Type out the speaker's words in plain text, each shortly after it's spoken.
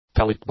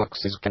pallet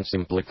boxes can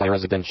simplify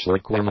residential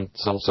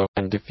requirements also,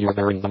 and if you're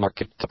there in the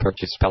market to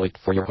purchase pallet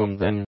for your home,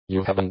 then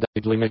you have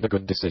undoubtedly made a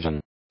good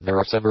decision. There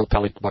are several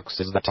pallet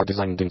boxes that are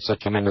designed in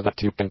such a manner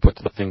that you can put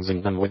the things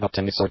in them without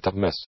any sort of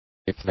mess.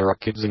 If there are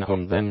kids in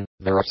home, then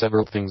there are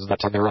several things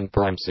that are their own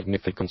prime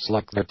significance,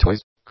 like their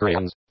toys,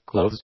 crayons,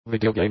 clothes,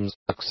 video games,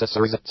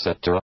 accessories,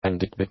 etc.,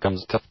 and it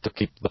becomes tough to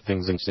keep the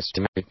things in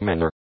systematic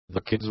manner. The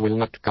kids will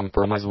not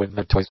compromise with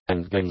their toys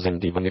and games,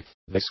 and even if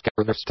they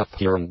scatter their stuff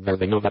here and there,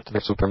 they know that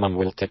their supermom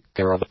will take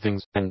care of the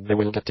things, and they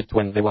will get it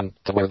when they want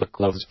to wear the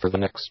clothes for the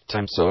next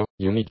time. So,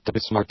 you need to be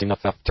smart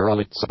enough. After all,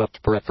 it's about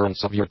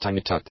preference of your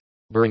tiny tot.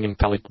 Bringing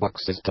pallet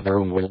boxes to the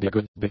room will be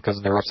good,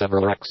 because there are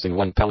several racks in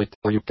one pallet,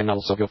 or you can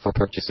also go for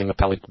purchasing a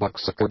pallet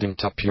box according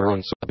to your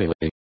own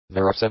suitability.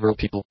 There are several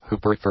people who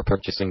prefer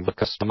purchasing the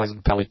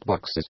customized pallet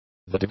boxes.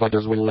 The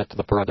dividers will let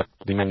the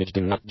product be managed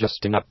in not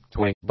just an apt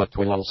way, but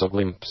will also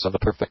glimpse of the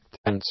perfect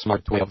and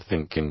smart way of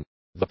thinking.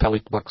 The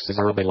pallet boxes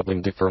are available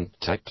in different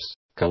types,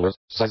 colors,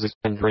 sizes,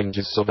 and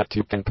ranges, so that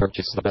you can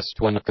purchase the best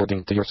one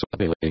according to your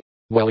suitability.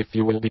 Well, if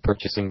you will be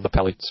purchasing the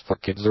pallets for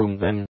kids' room,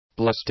 then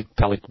plastic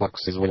pallet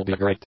boxes will be a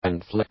great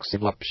and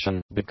flexible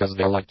option, because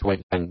they are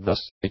lightweight, and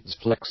thus, it's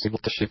flexible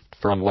to shift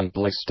from one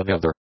place to the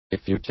other.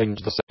 If you change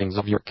the settings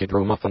of your kid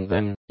room often,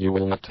 then you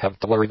will not have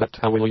to worry that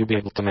how will you be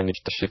able to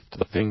manage to shift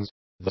the things.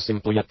 The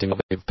simple yet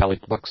innovative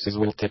pallet boxes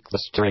will take the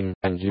strain,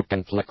 and you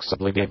can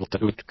flexibly be able to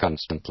do it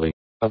constantly.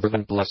 Other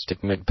than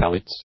plastic-made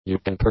pallets, you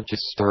can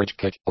purchase storage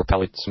cage or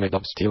pallets made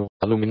of steel,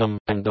 aluminum,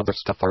 and other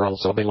stuff are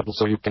also available,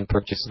 so you can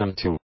purchase them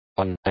too.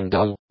 On and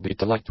all, be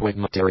it a lightweight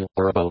material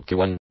or a bulky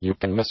one, you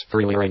can mess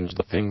freely arrange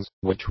the things,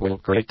 which will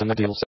create an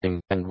ideal setting,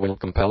 and will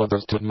compel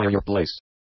others to admire your place.